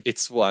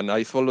It's one.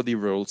 I follow the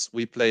rules.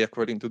 We play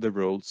according to the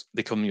rules.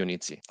 The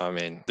community. I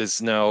mean,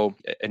 there's no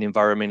an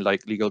environment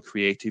like Legal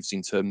Creatives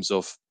in terms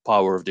of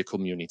power of the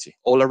community.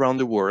 All around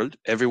the world,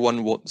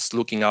 everyone was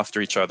looking after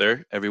each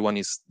other. Everyone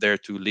is there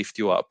to lift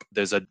you up.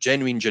 There's a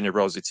genuine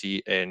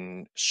generosity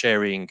and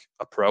sharing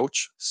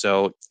approach.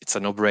 So it's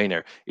a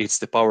no-brainer. It's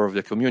the power of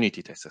the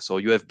community, Tessa. So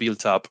you have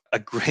built up a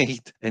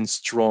great and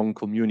strong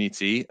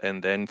community.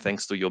 And then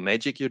thanks to your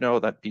magic,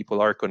 that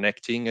people are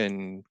connecting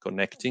and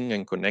connecting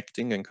and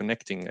connecting and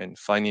connecting and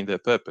finding their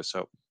purpose.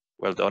 So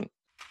well done.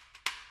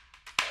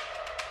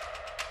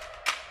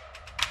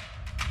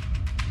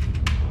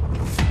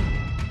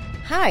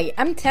 Hi,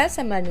 I'm Tess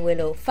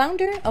Emanuelo,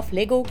 founder of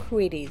Lego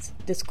Creatives,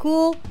 the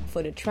school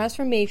for the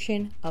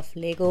transformation of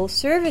Lego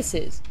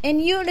services.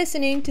 And you're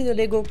listening to the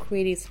Lego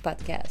Creatives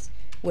podcast,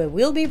 where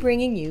we'll be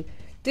bringing you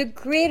the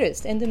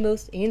greatest and the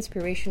most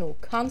inspirational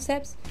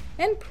concepts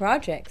and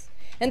projects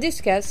and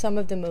discuss some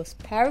of the most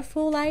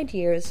powerful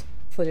ideas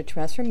for the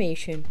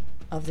transformation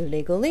of the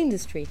Lego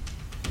industry.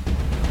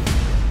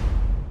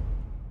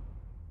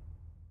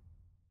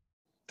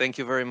 Thank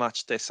you very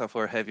much, Tessa,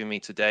 for having me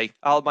today.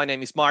 My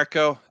name is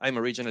Marco. I'm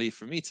originally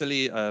from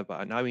Italy, but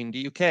I'm now in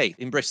the UK,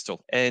 in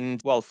Bristol.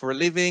 And well, for a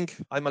living,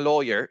 I'm a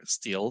lawyer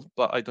still,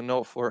 but I don't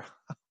know for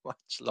how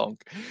much long.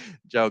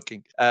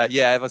 Joking.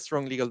 Yeah, I have a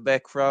strong legal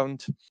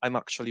background. I'm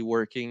actually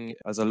working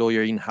as a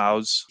lawyer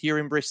in-house here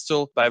in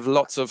Bristol, but I have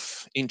lots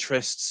of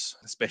interests,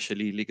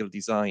 especially legal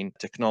design,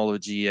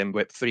 technology, and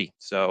Web3.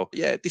 So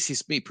yeah, this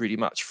is me pretty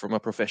much from a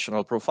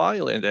professional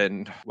profile. And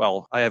then,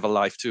 well, I have a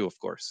life too, of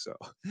course. So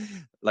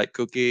like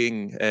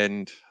cooking,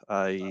 and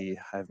I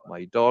have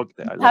my dog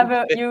that I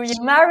love. You're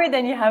married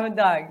and you have a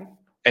dog.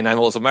 And I'm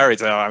also married.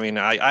 So I mean,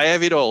 I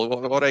have it all.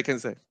 What I can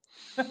say.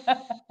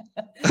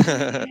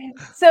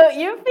 So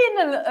you've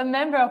been a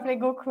member of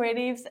Lego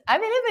Creatives. I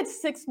believe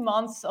it's 6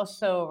 months or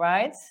so,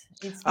 right?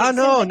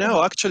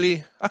 No.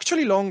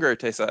 Actually longer,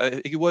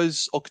 Tessa. It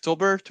was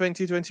October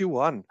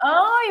 2021.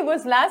 Oh, it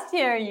was last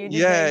year you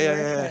did the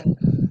immersion.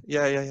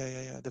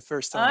 Yeah. The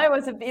first time.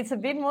 It's a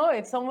bit more.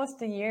 It's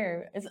almost a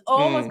year. It's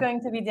almost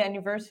going to be the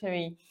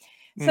anniversary.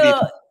 So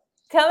Indeed.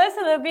 tell us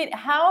a little bit,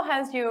 how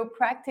has your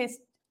practice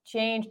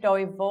changed or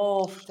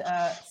evolved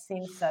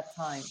since that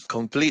time?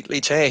 Completely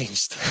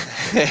changed.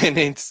 and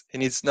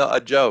it's not a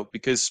joke,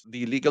 because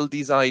the legal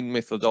design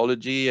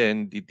methodology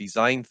and the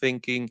design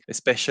thinking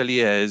especially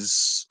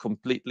has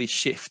completely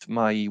shifted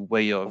my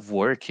way of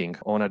working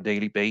on a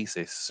daily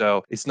basis.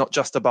 So it's not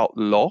just about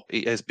law.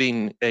 It has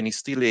been, and it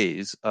still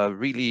is, a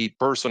really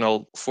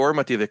personal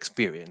formative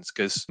experience,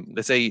 because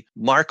let's say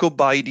Marco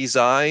by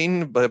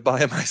design, but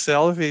by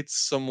myself,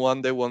 it's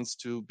someone that wants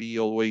to be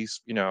always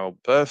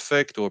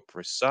perfect or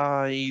precise,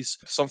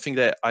 something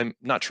that I'm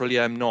not.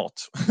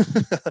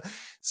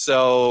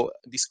 So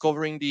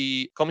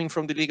coming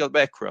from the legal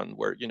background,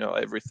 where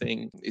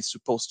everything is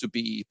supposed to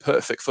be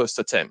perfect first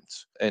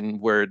attempt, and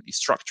where the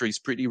structure is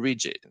pretty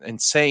rigid,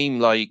 and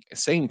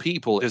same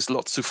people, there's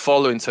lots to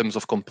follow in terms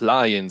of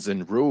compliance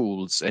and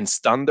rules and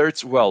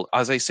standards. Well,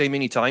 as I say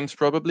many times,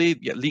 probably,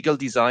 yeah, legal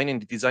design and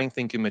the design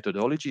thinking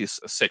methodology has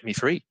set me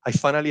free. I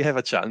finally have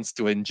a chance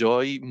to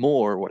enjoy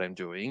more what I'm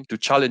doing, to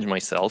challenge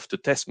myself, to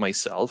test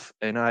myself,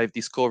 and I've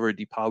discovered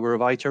the power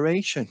of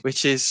iteration,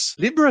 which is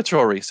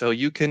liberatory. So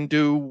you can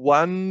do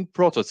one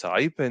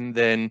prototype, and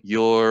then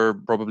you're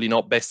probably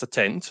not best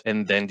attempt,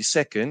 and then the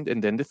second,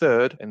 and then the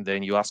third, and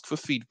then you ask for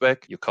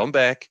feedback, you come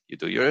back, you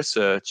do your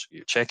research,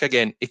 you check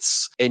again.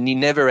 And it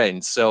never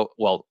ends. So,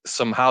 well,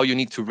 somehow you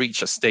need to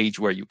reach a stage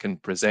where you can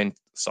present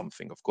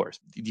something, of course.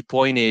 The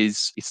point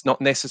is, it's not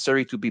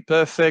necessary to be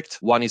perfect.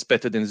 One is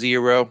better than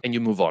zero, and you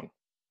move on.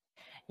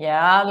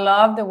 Yeah, I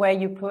love the way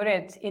you put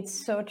it. It's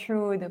so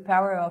true, the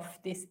power of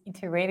this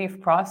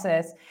iterative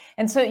process.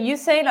 And so you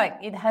say, like,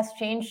 it has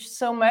changed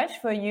so much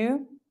for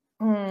you.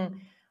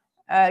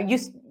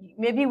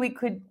 Maybe we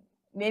could,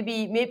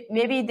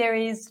 maybe there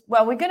is,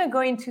 well, we're going to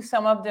go into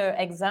some of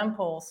the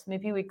examples.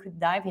 Maybe we could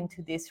dive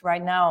into this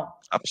right now.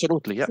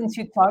 Absolutely, yeah. Since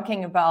you're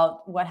talking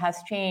about what has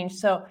changed.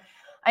 So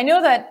I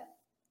know that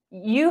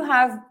you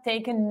have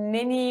taken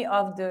many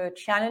of the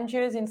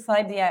challenges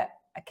inside the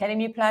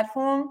Academy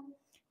platform.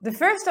 The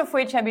first of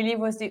which, I believe,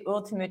 was the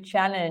ultimate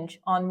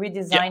challenge on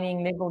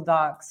redesigning Lego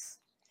Docs.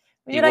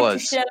 Would you like to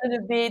share a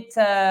little bit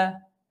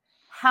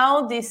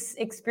how this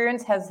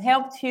experience has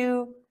helped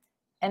you,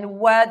 and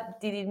what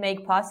did it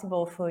make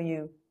possible for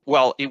you?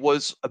 Well, it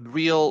was a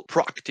real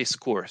practice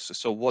course.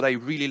 So what I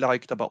really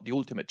liked about the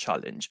Ultimate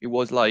Challenge, it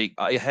was like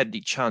I had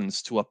the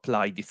chance to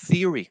apply the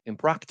theory in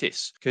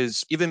practice.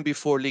 Because even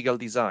before legal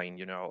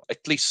design,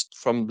 at least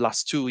from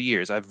last 2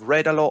 years, I've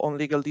read a lot on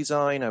legal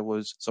design. I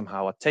was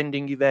somehow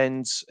attending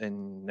events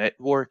and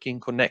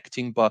networking,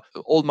 connecting, but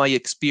all my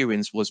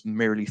experience was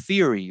merely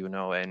theory,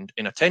 and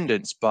in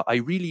attendance. But I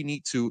really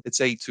need to, let's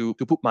say, to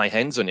put my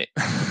hands on it,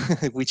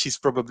 which is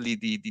probably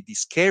the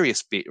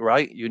scariest bit,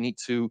 right? You need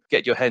to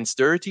get your hands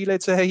dirty puberty,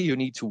 let's say. You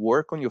need to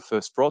work on your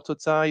first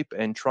prototype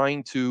and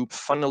trying to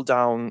funnel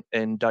down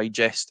and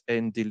digest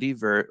and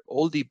deliver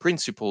all the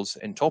principles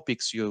and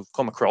topics you've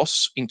come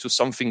across into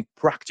something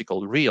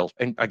practical, real.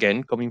 And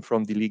again, coming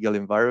from the legal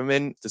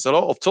environment, there's a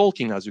lot of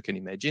talking, as you can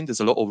imagine. There's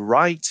a lot of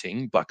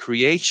writing, but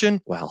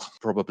creation, well,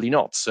 probably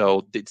not.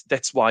 So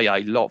that's why I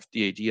loved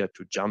the idea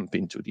to jump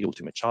into the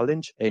Ultimate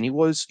Challenge. And it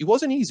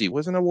wasn't easy. It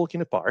wasn't a walk in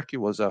the park. It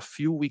was a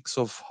few weeks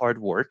of hard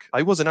work.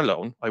 I wasn't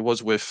alone. I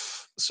was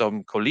with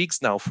some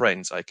colleagues, now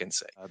friends, I can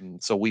say.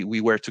 So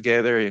we were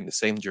together in the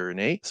same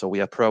journey. So we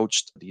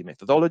approached the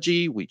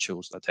methodology, we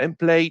chose a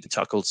template,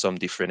 tackled some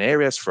different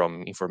areas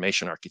from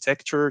information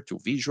architecture to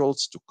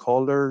visuals to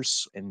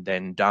colors, and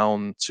then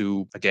down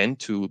to, again,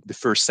 to the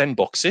first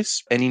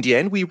sandboxes. And in the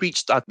end, we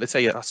reached that, let's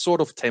say, a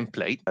sort of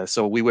template.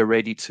 So we were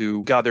ready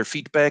to gather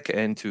feedback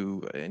and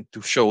to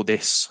show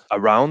this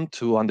around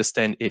to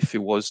understand if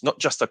it was not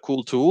just a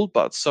cool tool,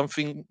 but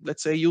something,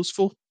 let's say,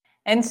 useful.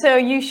 And so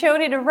you showed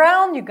it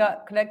around, you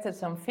collected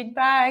some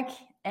feedback,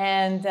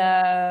 and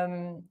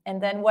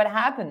then what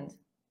happened?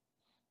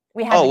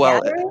 We had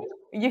gallery.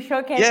 You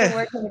showcased your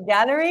work in the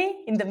gallery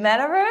in the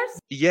metaverse?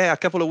 Yeah, a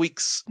couple of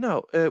weeks.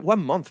 No, 1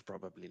 month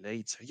probably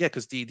later. Yeah,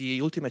 because the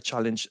Ultimate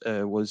Challenge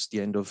was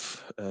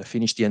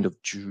finished the end of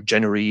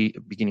January,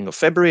 beginning of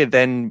February, and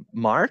then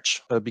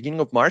March. Beginning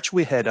of March,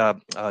 we had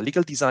a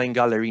legal design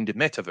gallery in the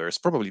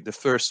metaverse, probably the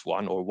first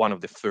one or one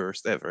of the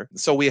first ever.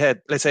 So we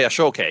had, let's say, a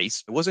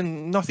showcase. It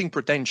wasn't nothing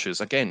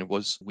pretentious. Again, it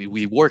was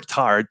we worked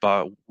hard,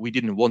 but we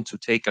didn't want to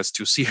take us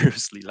too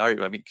seriously,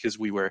 Larry. I mean, because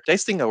we were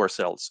testing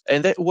ourselves,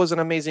 and that was an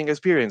amazing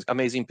experience.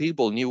 Amazing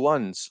people, new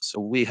ones.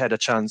 So we had a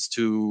chance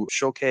to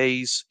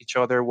showcase each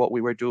other, what we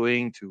were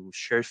doing, to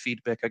share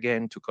feedback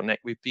again, to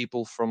connect with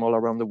people from all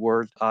around the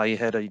world. I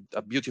had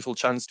a beautiful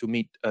chance to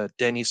meet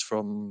Dennis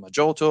from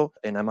Maggiotto,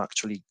 and I'm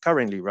actually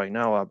currently right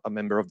now a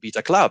member of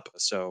Beta Club.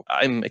 So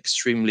I'm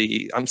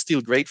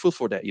still grateful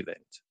for that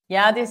event.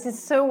 Yeah, this is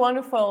so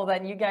wonderful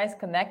that you guys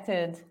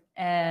connected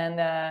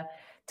and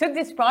took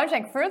this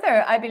project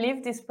further. I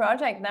believe this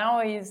project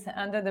now is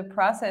under the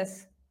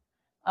process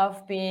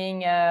of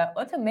being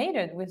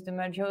automated with the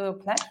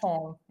Maggiotto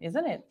platform,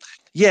 isn't it?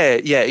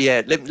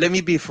 Yeah. Let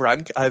me be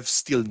frank. I've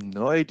still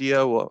no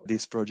idea what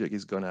this project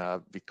is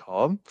gonna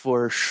become.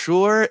 For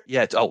sure,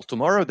 yeah.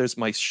 Tomorrow there's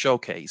my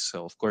showcase.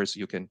 So of course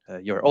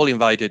you're all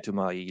invited to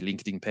my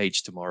LinkedIn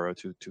page tomorrow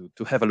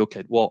to have a look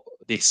at what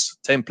this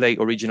template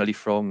originally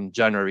from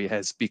January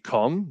has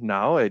become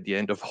now at the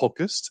end of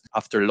August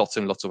after lots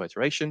and lots of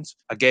iterations.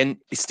 Again,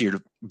 it's still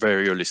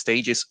very early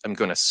stages. I'm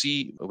gonna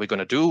see what we're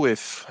gonna do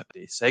with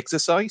this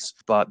exercise,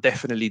 but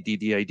definitely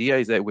the idea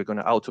is that we're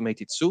gonna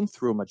automate it soon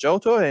through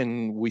Maggiotto,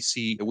 and we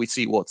see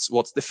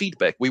what's the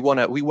feedback. We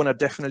wanna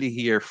definitely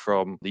hear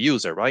from the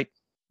user, right?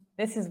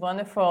 This is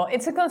wonderful.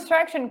 It's a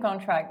construction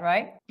contract,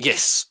 right?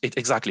 Yes,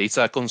 exactly. It's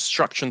a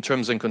construction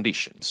terms and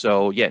conditions.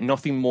 So yeah,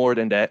 nothing more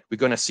than that. We're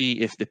going to see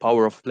if the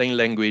power of plain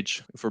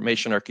language,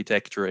 information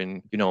architecture,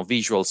 and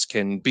visuals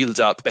can build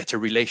up better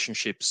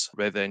relationships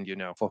rather than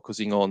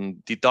focusing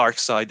on the dark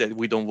side that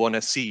we don't want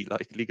to see,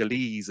 like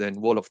legalese and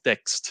wall of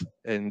text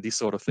and these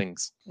sort of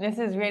things. This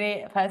is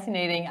really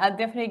fascinating. I'm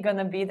definitely going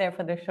to be there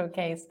for the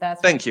showcase.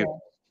 Thank you.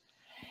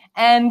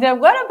 And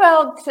what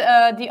about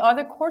the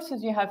other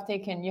courses you have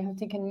taken? You have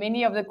taken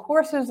many of the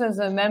courses as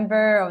a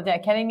member of the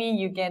Academy.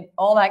 You get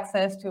all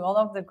access to all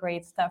of the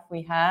great stuff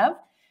we have.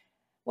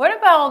 What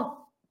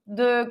about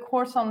the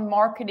course on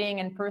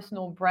marketing and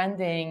personal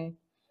branding?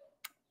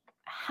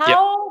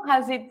 How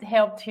has it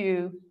helped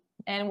you?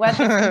 And what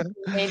has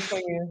it made for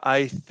you?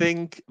 I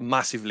think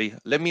massively.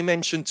 Let me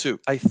mention two.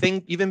 I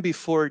think even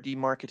before the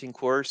marketing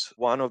course,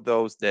 one of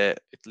those that,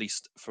 at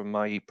least from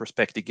my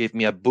perspective, gave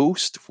me a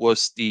boost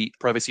was the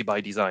Privacy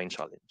by Design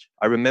challenge.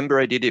 I remember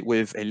I did it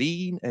with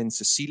Eileen and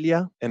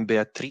Cecilia and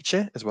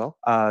Beatrice as well.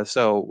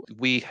 So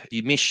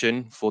the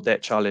mission for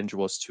that challenge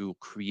was to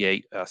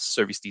create a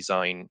service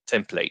design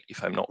template,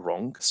 if I'm not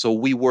wrong. So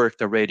we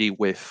worked already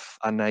with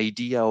an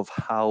idea of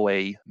how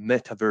a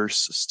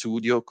metaverse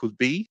studio could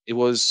be. It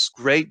was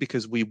great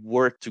because we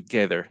worked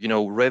together,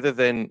 rather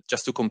than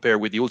just to compare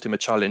with the Ultimate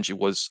Challenge, it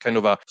was kind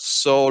of a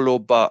solo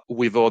but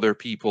with other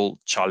people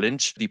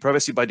challenge. The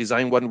Privacy by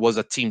Design one was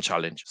a team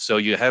challenge. So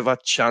you have a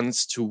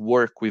chance to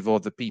work with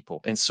other people.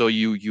 And so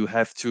you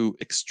have to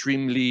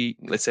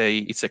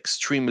it's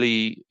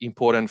extremely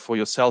important for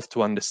yourself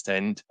to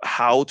understand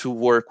how to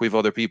work with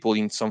other people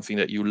in something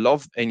that you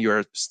love and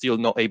you're still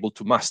not able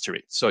to master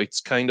it. So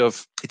it's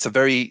a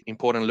very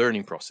important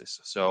learning process.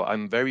 So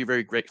I'm very,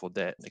 very grateful for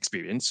that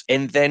experience.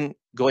 And then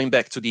going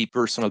back to the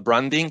personal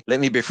branding,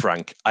 let me be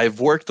frank. I've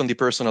worked on the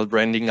personal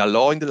branding a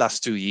lot in the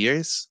last 2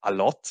 years,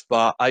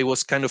 but I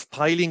was kind of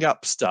piling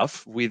up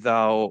stuff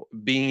without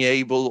being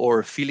able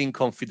or feeling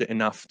confident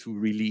enough to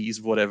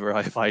release whatever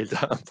I filed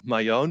up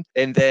my own.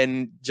 And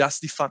then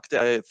just the fact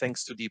that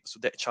thanks to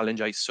that challenge,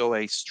 I saw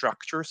a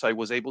structure. So I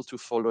was able to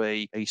follow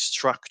a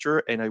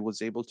structure and I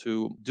was able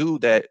to do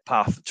that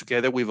path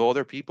together with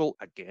other people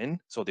again.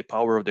 So the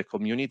power of the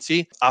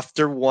community.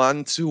 After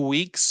 1-2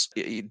 weeks,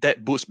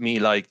 that boosted me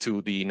like to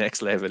to the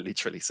next level,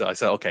 literally. So I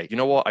said, okay, you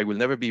know what? I will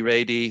never be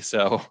ready.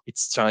 So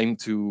it's time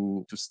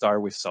to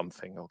start with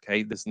something.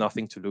 Okay. There's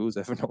nothing to lose.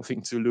 I have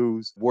nothing to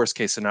lose. Worst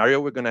case scenario,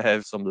 we're going to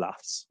have some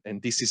laughs.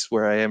 And this is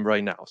where I am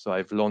right now. So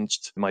I've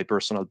launched my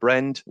personal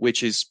brand,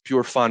 which is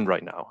pure fun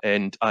right now.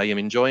 And I am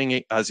enjoying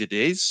it as it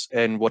is.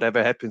 And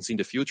whatever happens in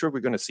the future, we're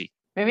going to see.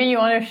 Maybe you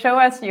want to show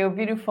us your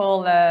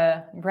beautiful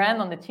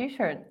brand on the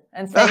t-shirt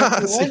and say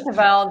a few words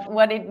about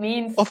what it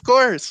means. Of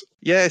course.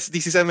 Yes,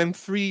 this is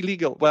MM3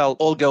 Legal. Well,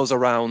 all goes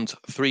around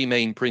three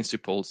main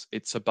principles.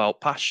 It's about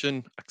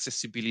passion,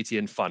 accessibility,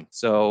 and fun.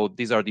 So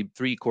these are the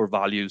three core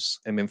values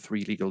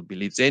MM3 Legal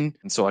believes in.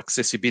 And so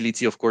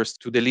accessibility, of course,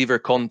 to deliver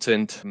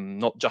content,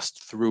 not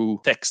just through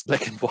text,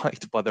 black and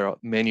white, but there are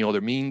many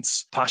other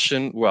means.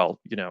 Passion, well,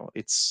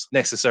 it's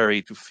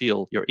necessary to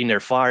feel your inner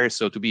fire.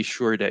 So to be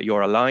sure that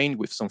you're aligned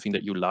with something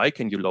that you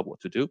like and you love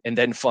what to do. And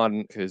then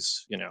fun,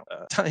 because,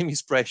 time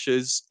is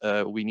precious.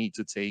 We need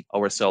to take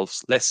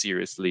ourselves less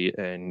seriously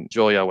and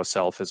enjoy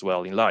ourselves as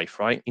well in life,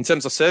 right? In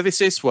terms of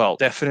services, well,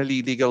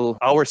 definitely legal,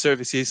 our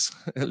services,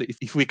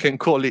 if we can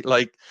call it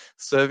like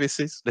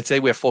services. Let's say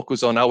we're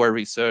focused on our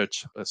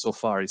research so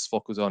far is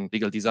focused on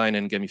legal design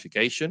and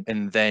gamification,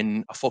 and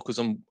then a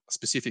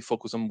specific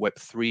focus on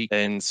Web3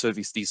 and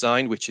service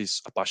design, which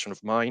is a passion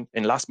of mine.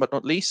 And last but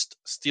not least,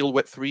 still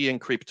Web3 and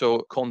crypto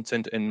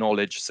content and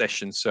knowledge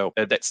sessions. So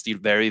that's still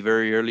very,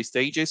 very early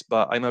stages,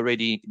 but I'm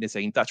already, let's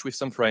say, in touch with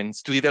some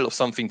friends to develop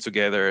something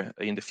together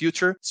in the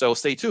future. So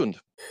stay tuned.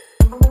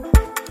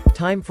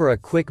 Time for a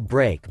quick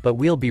break, but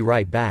we'll be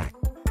right back.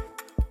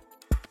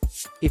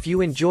 If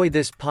you enjoy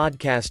this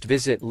podcast,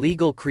 visit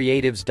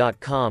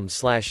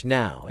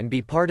legalcreatives.com/now and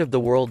be part of the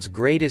world's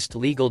greatest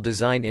legal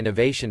design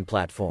innovation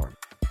platform.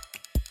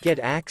 Get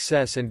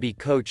access and be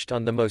coached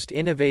on the most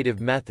innovative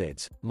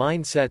methods,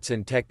 mindsets,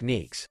 and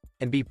techniques,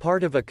 and be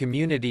part of a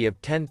community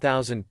of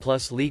 10,000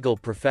 plus legal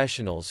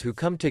professionals who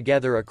come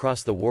together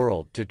across the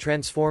world to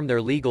transform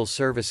their legal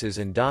services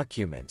and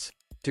documents,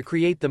 to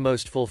create the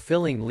most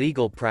fulfilling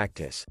legal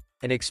practice,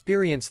 and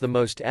experience the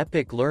most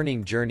epic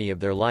learning journey of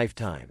their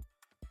lifetime.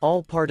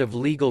 All part of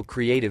Legal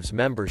Creatives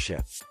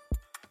membership.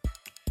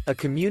 A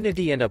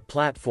community and a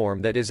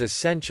platform that is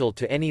essential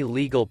to any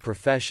legal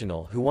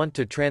professional who want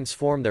to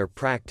transform their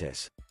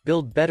practice,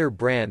 build better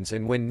brands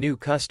and win new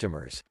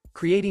customers,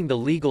 creating the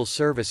legal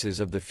services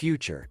of the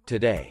future,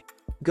 today.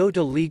 Go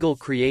to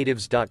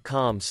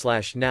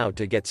legalcreatives.com/now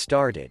to get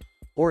started.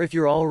 Or if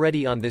you're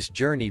already on this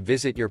journey,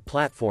 visit your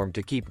platform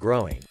to keep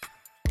growing.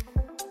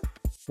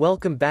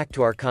 Welcome back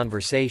to our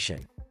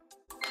conversation.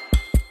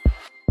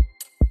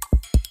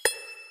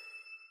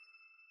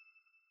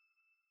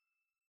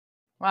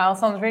 Wow,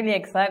 sounds really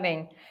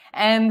exciting.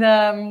 And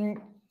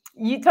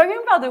you talking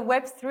about the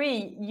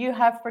Web3, you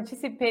have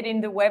participated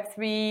in the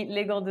Web3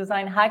 Legal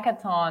Design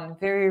Hackathon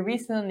very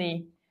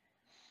recently.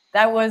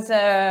 That was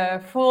a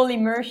full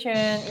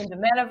immersion in the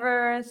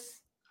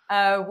metaverse.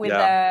 With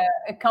a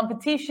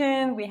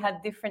competition, we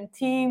had different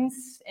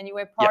teams, and you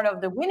were part of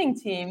the winning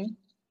team.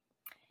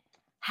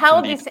 How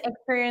Indeed. this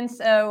experience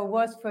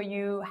was for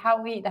you,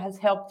 how it has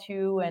helped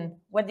you, and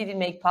what did it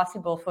make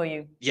possible for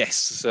you? Yes,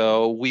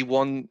 so we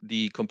won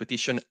the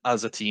competition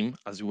as a team,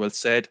 as you well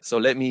said. So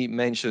let me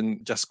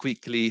mention just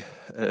quickly,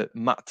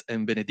 Matt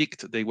and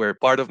Benedict, they were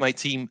part of my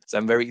team. So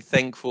I'm very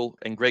thankful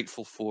and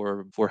grateful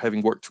for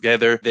having worked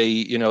together.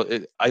 They,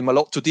 I'm a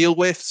lot to deal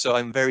with, so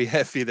I'm very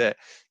happy that,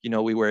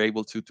 we were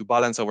able to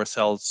balance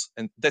ourselves.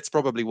 And that's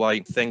probably why,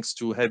 thanks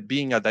to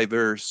being a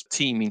diverse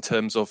team in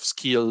terms of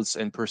skills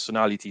and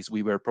personalities,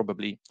 we were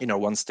probably,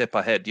 one step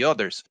ahead the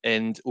others.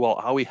 And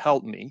how it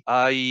helped me,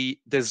 I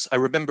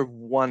remember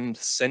one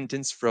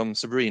sentence from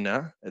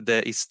Sabrina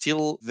that is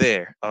still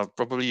there.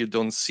 Probably you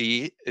don't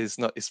see it. It's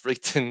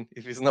written.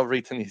 If it's not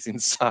written, it's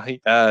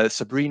inside.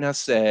 Sabrina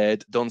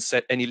said, "Don't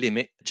set any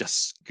limit.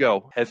 Just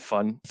go, have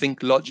fun,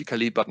 think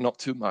logically, but not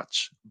too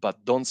much.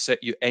 But don't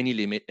set you any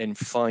limit and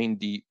find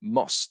the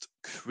most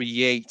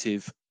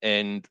creative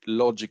and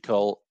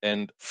logical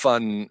and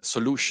fun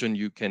solution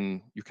you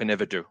can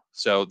ever do."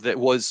 So that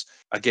was,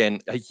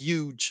 again, a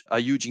huge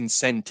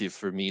incentive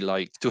for me,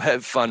 like to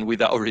have fun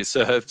without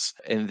reserves.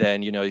 And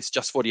then, it's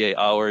just 48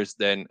 hours,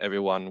 then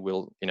everyone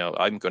will,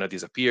 I'm going to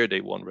disappear. They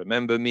won't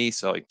remember me.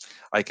 So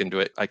I can do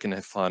it. I can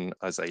have fun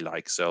as I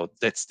like. So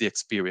that's the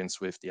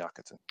experience with the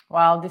hackathon.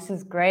 Wow, this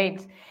is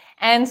great.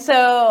 And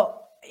so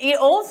it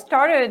all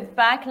started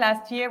back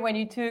last year when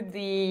you took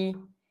the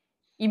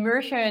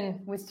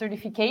immersion with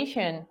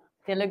certification,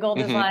 the legal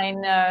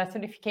design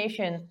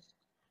certification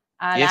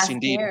Yes, last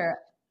indeed. year.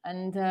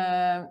 And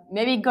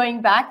maybe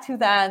going back to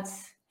that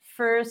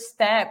first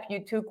step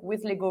you took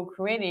with Legal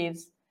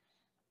Creatives,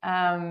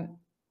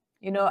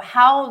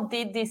 how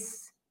did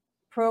this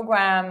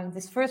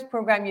first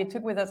program you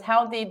took with us,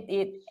 how did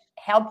it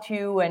help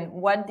you, and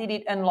what did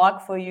it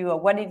unlock for you, or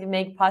what did it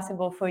make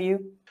possible for you?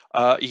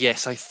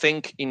 Yes, I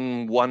think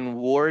in one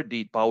word,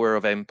 the power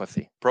of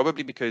empathy.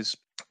 Probably because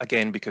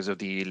again, because of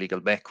the legal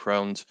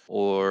background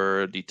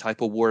or the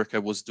type of work I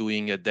was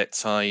doing at that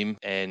time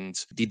and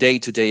the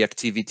day-to-day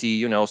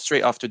activity,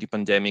 straight after the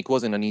pandemic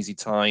wasn't an easy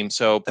time.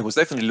 So I was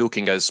definitely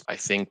looking, as I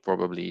think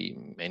probably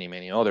many,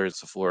 many others,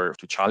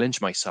 to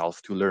challenge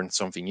myself, to learn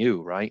something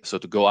new, right? So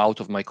to go out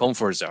of my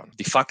comfort zone.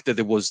 The fact that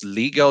it was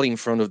legal in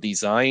front of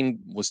design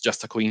was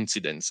just a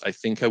coincidence. I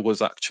think I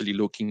was actually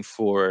looking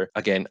for,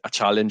 again, a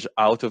challenge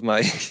out of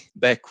my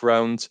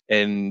background.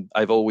 And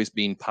I've always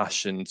been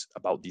passionate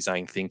about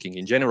design thinking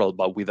in general,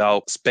 but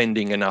without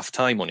spending enough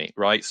time on it,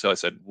 right? So I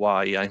said,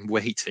 why I'm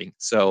waiting?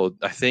 So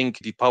I think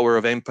the power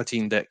of empathy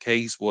in that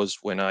case was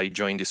when I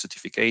joined the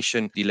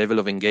certification, the level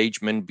of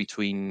engagement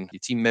between the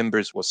team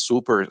members was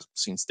super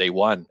since day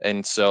one.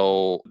 And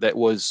so that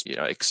was,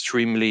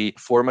 extremely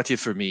formative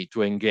for me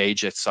to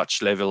engage at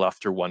such level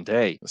after one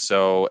day.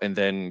 So, and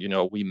then,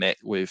 we met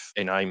with,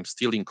 and I'm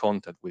still in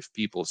contact with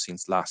people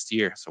since last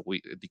year. So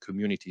the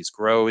community is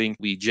growing.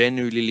 We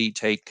genuinely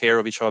take care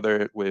of each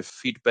other with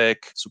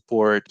feedback,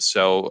 support.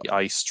 So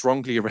I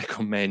strongly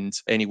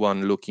recommend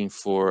anyone looking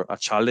for a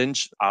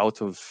challenge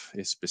out of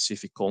a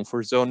specific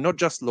comfort zone, not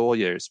just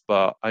lawyers,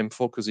 but I'm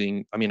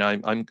calling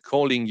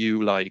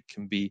you, like,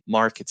 can be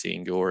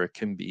marketing or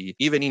can be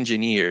even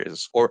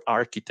engineers or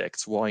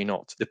architects. Why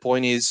not? The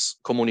point is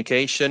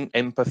communication,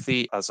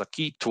 empathy as a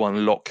key to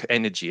unlock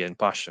energy and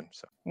passion.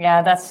 So.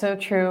 Yeah, that's so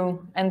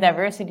true. And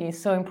diversity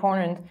is so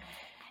important.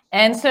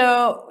 And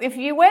so if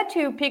you were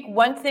to pick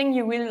one thing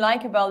you really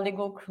like about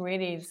Legal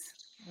Creatives,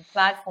 the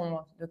platform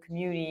or the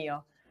community,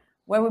 or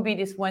what would be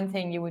this one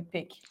thing you would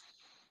pick?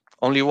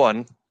 Only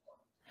one.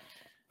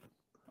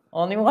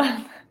 Only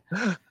one?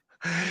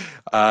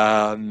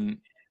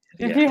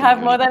 If Yeah, you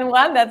have more than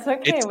one, that's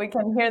okay. We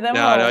can hear them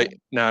all.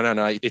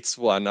 No. It's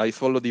one. I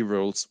follow the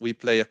rules. We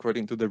play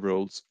according to the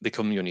rules. The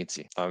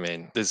community.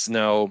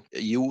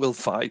 You will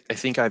find, I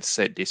think I've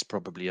said this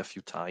probably a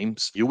few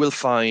times, you will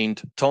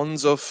find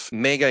tons of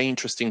mega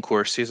interesting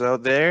courses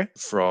out there,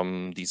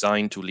 from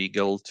design to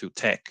legal to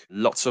tech.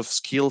 Lots of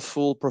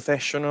skillful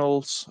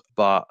professionals,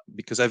 but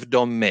because I've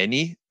done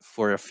many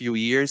for a few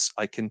years,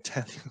 I can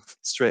tell you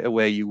straight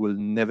away, you will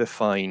never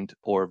find,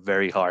 or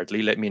very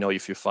hardly, let me know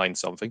if you find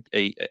something,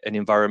 an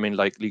environment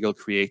like Legal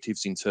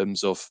Creatives in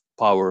terms of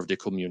power of the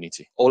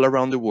community. All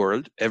around the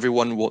world,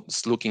 everyone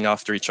was looking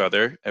after each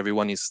other.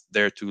 Everyone is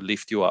there to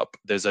lift you up.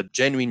 There's a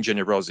genuine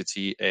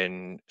generosity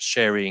and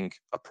sharing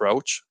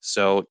approach.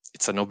 So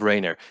it's a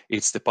no-brainer.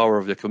 It's the power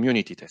of the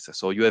community, Tessa.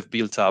 So you have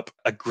built up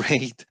a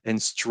great and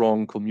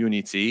strong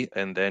community.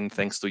 And then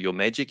thanks to your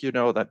magic,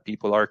 that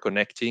people are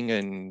connecting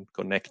and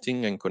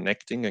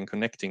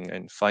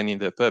finding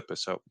their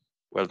purpose. So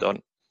well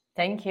done.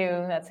 Thank you.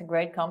 That's a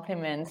great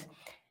compliment.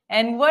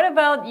 And what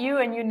about you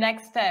and your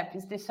next step?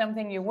 Is this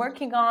something you're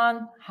working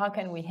on? How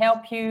can we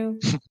help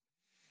you?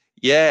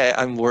 Yeah,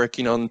 I'm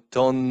working on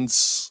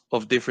tons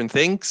of different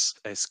things.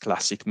 It's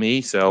classic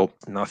me, so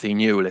nothing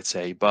new, let's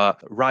say.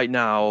 But right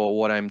now,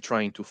 what I'm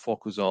trying to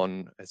focus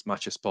on as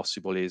much as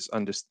possible is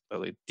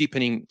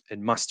deepening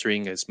and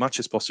mastering as much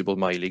as possible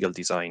my legal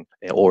design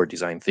or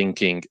design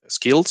thinking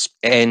skills.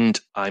 And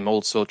I'm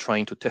also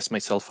trying to test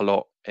myself a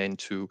lot and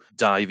to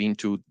dive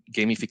into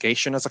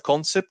gamification as a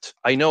concept.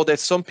 I know that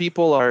some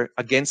people are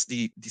against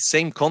the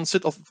same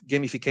concept of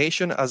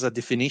gamification as a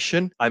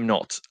definition. I'm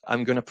not.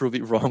 I'm going to prove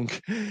it wrong.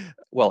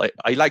 Well,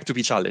 I like to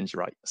be challenged,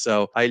 right?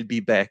 So I'll be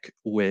back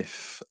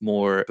with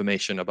more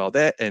information about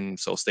that. And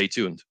so stay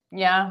tuned.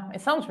 Yeah,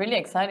 it sounds really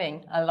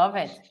exciting. I love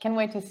it. Can't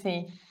wait to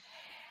see.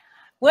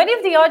 What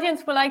if the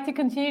audience would like to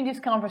continue this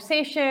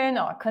conversation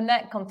or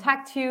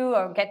contact you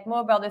or get more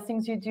about the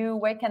things you do?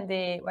 Where can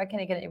they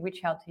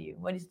reach out to you?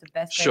 What is the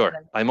best way? Sure.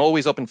 I'm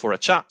always open for a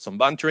chat, some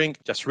bantering.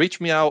 Just reach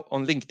me out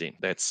on LinkedIn.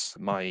 That's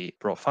my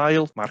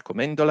profile, Marco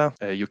Mendola.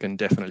 You can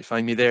definitely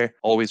find me there.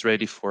 Always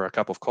ready for a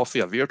cup of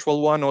coffee, a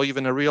virtual one or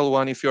even a real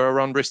one if you're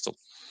around Bristol.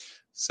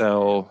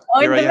 So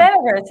or in the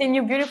metaverse, in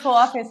your beautiful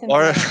office.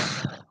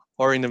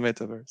 Or in the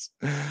metaverse.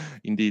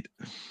 Indeed.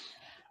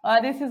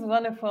 This is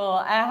wonderful.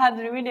 I had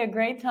really a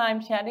great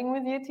time chatting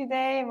with you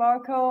today,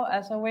 Marco.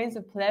 As always,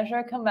 a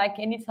pleasure. Come back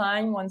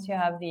anytime once you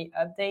have the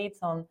updates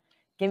on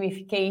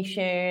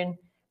gamification,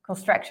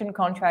 construction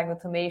contract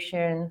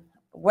automation,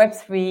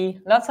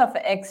 Web3, lots of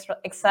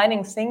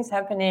exciting things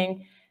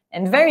happening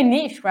and very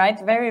niche, right?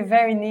 Very,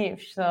 very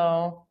niche.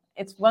 So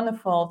it's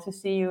wonderful to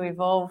see you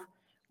evolve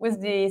with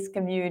this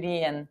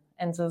community and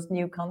those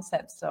new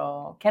concepts.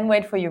 So can't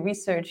wait for your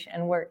research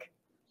and work.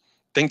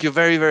 Thank you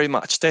very, very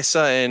much,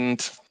 Tessa,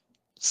 and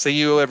see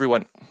you,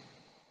 everyone.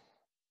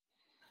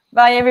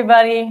 Bye,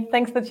 everybody.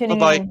 Thanks for tuning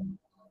in.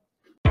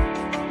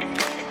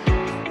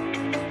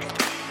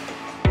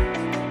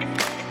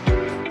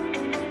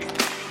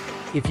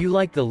 If you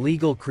like the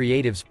Legal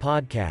Creatives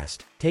podcast,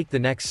 take the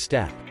next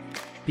step.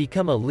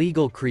 Become a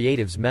Legal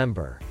Creatives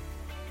member.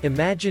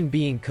 Imagine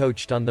being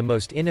coached on the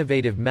most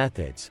innovative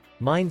methods,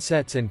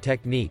 mindsets and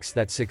techniques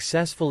that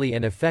successfully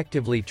and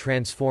effectively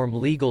transform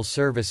legal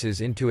services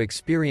into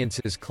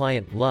experiences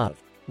clients love,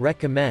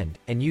 recommend,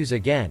 and use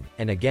again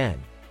and again.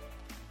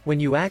 When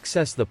you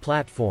access the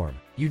platform,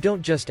 you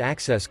don't just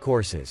access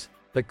courses,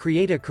 but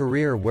create a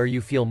career where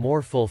you feel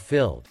more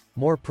fulfilled,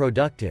 more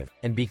productive,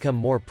 and become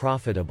more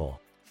profitable.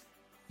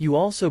 You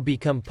also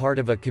become part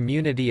of a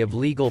community of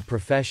legal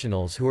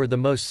professionals who are the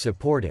most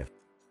supportive,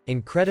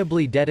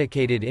 incredibly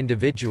dedicated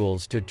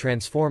individuals to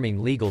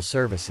transforming legal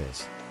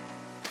services.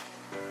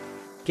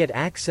 Get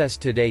access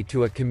today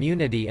to a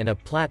community and a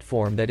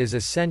platform that is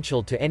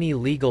essential to any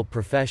legal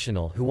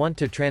professional who want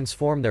to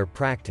transform their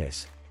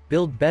practice,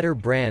 build better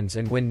brands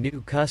and win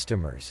new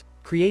customers,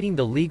 creating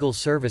the legal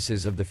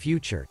services of the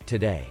future,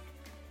 today.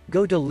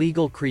 Go to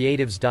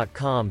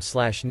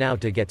legalcreatives.com/now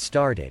to get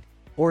started,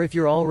 or if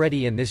you're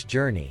already in this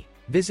journey,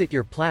 visit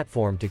your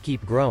platform to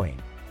keep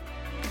growing.